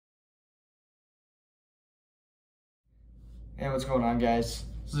Hey, what's going on, guys?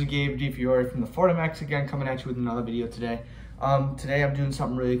 This is Gabe DeFiore from the Florida Max again, coming at you with another video today. Today I'm doing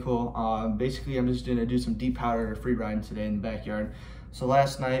something really cool. Basically, I'm just gonna do some deep powder free riding today in the backyard. So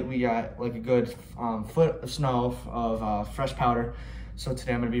last night we got like a good foot of snow of fresh powder. So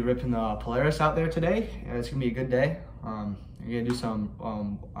today I'm gonna be ripping the Polaris out there today. It's gonna be a good day. I'm gonna do some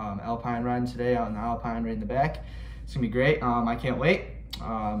alpine riding today out in the alpine right in the back. It's gonna be great. I can't wait.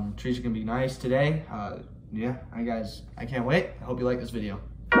 Trees are gonna be nice today. Yeah, guys, I can't wait. I hope you like this video.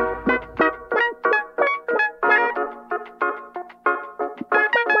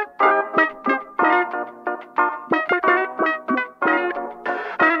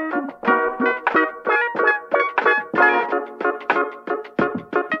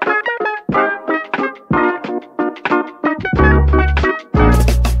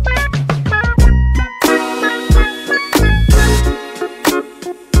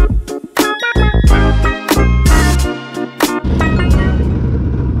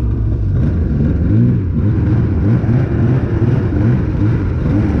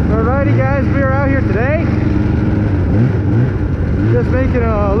 Making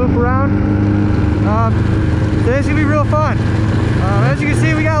a loop around. Today's gonna be real fun. As you can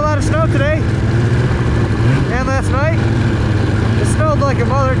see, we got a lot of snow today and last night. It snowed like a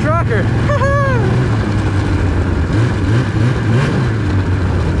mother trucker.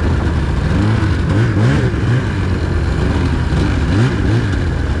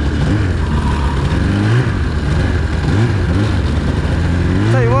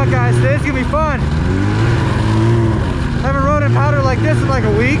 Tell you what, guys, today's gonna be fun. Haven't rode in powder like this in like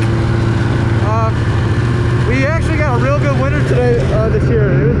a week. We actually got a real good winter today this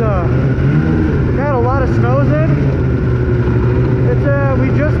year. It was we had a lot of snows in. It's we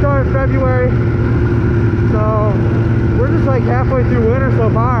just started February, so we're just like halfway through winter so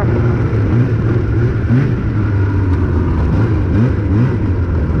far.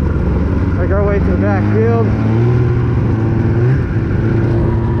 Make our way to the back field.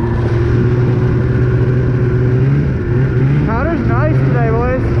 Powder's nice today,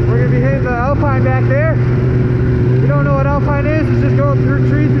 boys. We're gonna be hitting the alpine back there. If you don't know what alpine is, it's just going through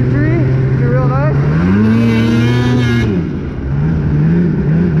tree. It's be real nice.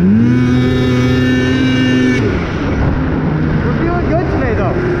 We're feeling good today,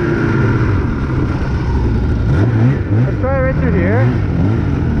 though. Let's try right through here.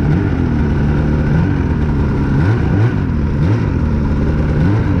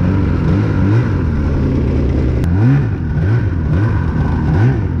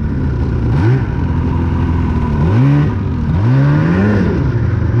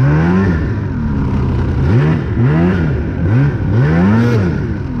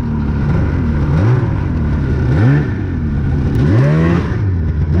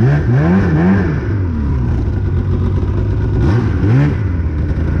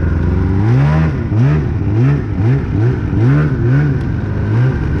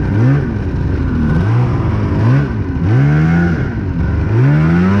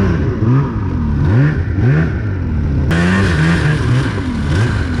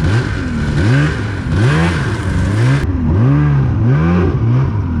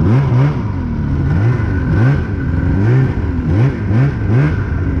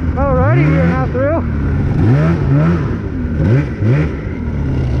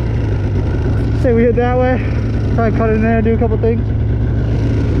 Say we hit that way, probably cut in there, do a couple things.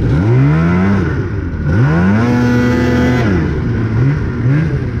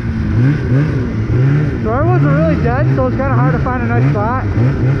 So our ones are really dead, so it's kind of hard to find a nice spot.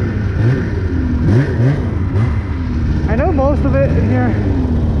 I know most of it in here.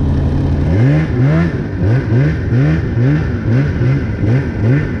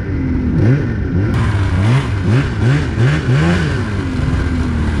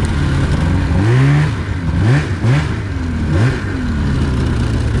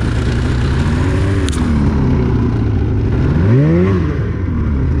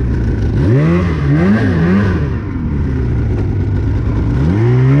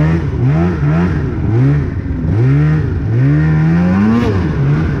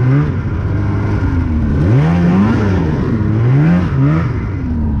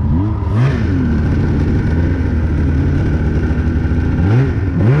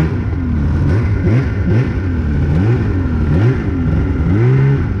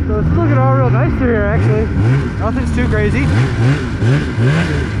 Here actually, nothing's too crazy.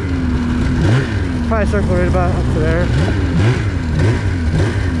 Probably circle right about up to there.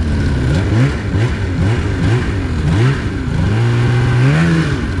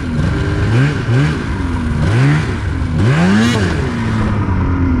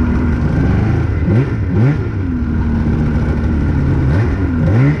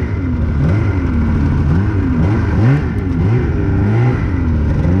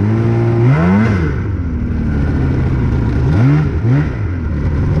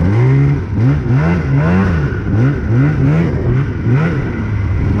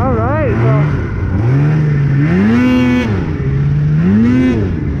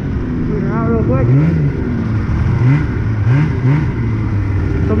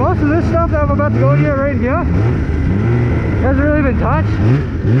 most of this stuff that I'm about to go get right here hasn't really been touched.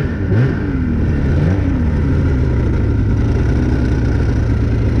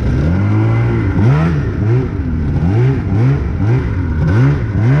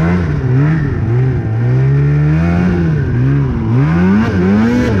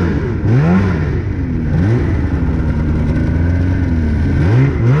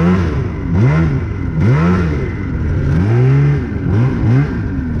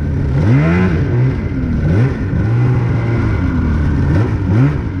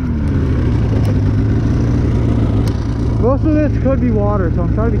 Most of this could be water, so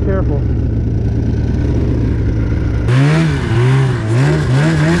I'm trying to be careful.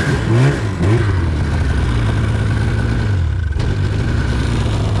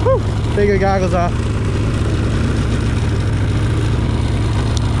 Whew. Take the goggles off.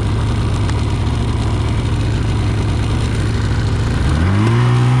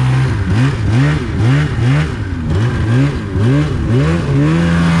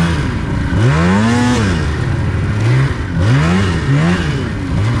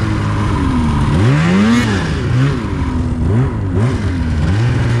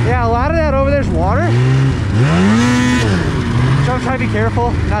 Yeah, a lot of that over there's water. So I'm trying to be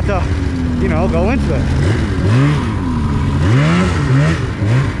careful not to, you know, go into it.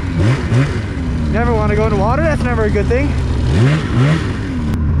 Never want to go into water, that's never a good thing.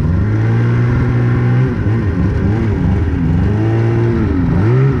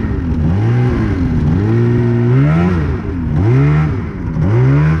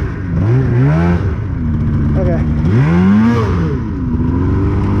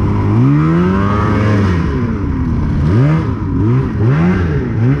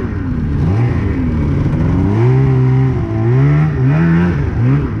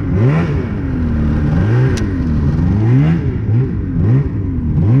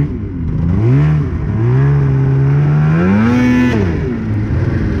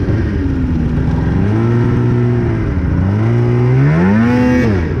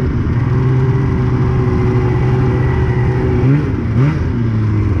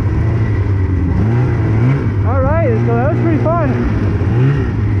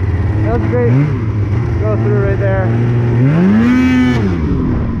 That was great. Go through right there.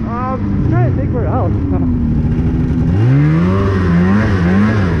 I'm trying to think where else.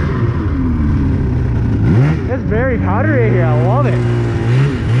 It's very powdery here. I love it.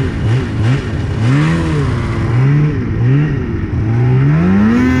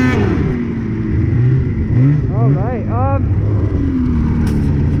 All right.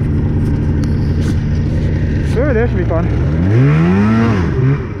 Sure, this should be fun.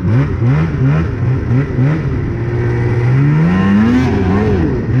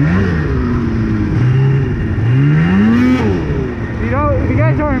 You know, if you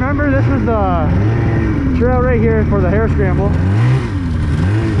guys don't remember, this was the trail right here for the hare scramble.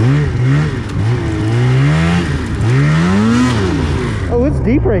 Oh, it's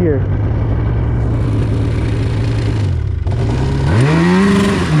deep right here.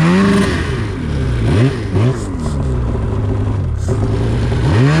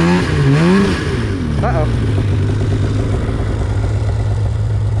 Uh-oh.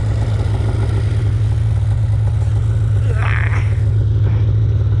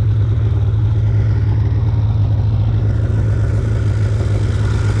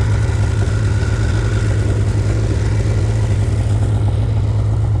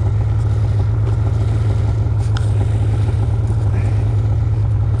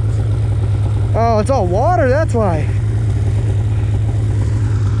 Oh, it's all water, that's why.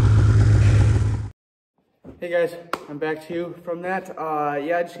 Hey guys, I'm back to you from that.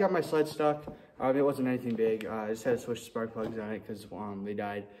 Yeah, I just got my sled stuck. It wasn't anything big. I just had to switch spark plugs on it because they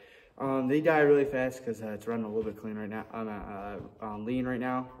died. They die really fast because it's running a little bit clean right now. I'm lean right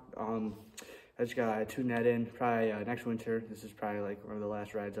now. I just got 2 net in. Probably next winter. This is probably like one of the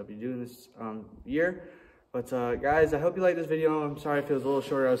last rides I'll be doing this year. But guys, I hope you liked this video. I'm sorry if it was a little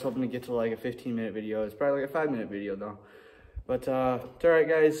shorter. I was hoping to get to like a 15-minute video. It's probably like a 5-minute video though. But it's all right,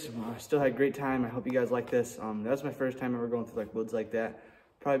 guys. I still had a great time. I hope you guys like this. That was my first time ever going through like woods like that.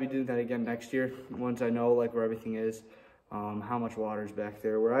 Probably be doing that again next year once I know like where everything is, how much water is back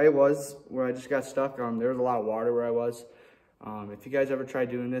there. Where I just got stuck, there was a lot of water where I was. If you guys ever try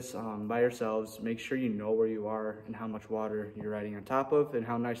doing this by yourselves, make sure you know where you are and how much water you're riding on top of and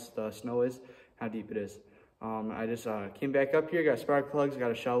how nice the snow is, how deep it is. I just came back up here, got spark plugs, got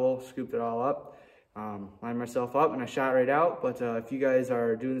a shovel, scooped it all up. Lined myself up and I shot right out. But if you guys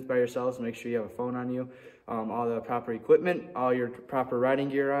are doing this by yourselves, make sure you have a phone on you, all the proper equipment, all your proper riding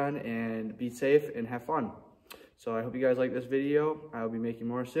gear on, and be safe and have fun. So I hope you guys like this video. I'll be making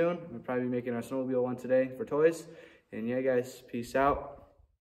more soon. We'll probably be making our snowmobile one today for toys. And yeah, guys, peace out.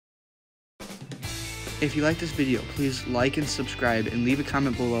 If you like this video, please like and subscribe and leave a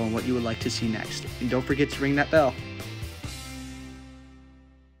comment below on what you would like to see next. And don't forget to ring that bell.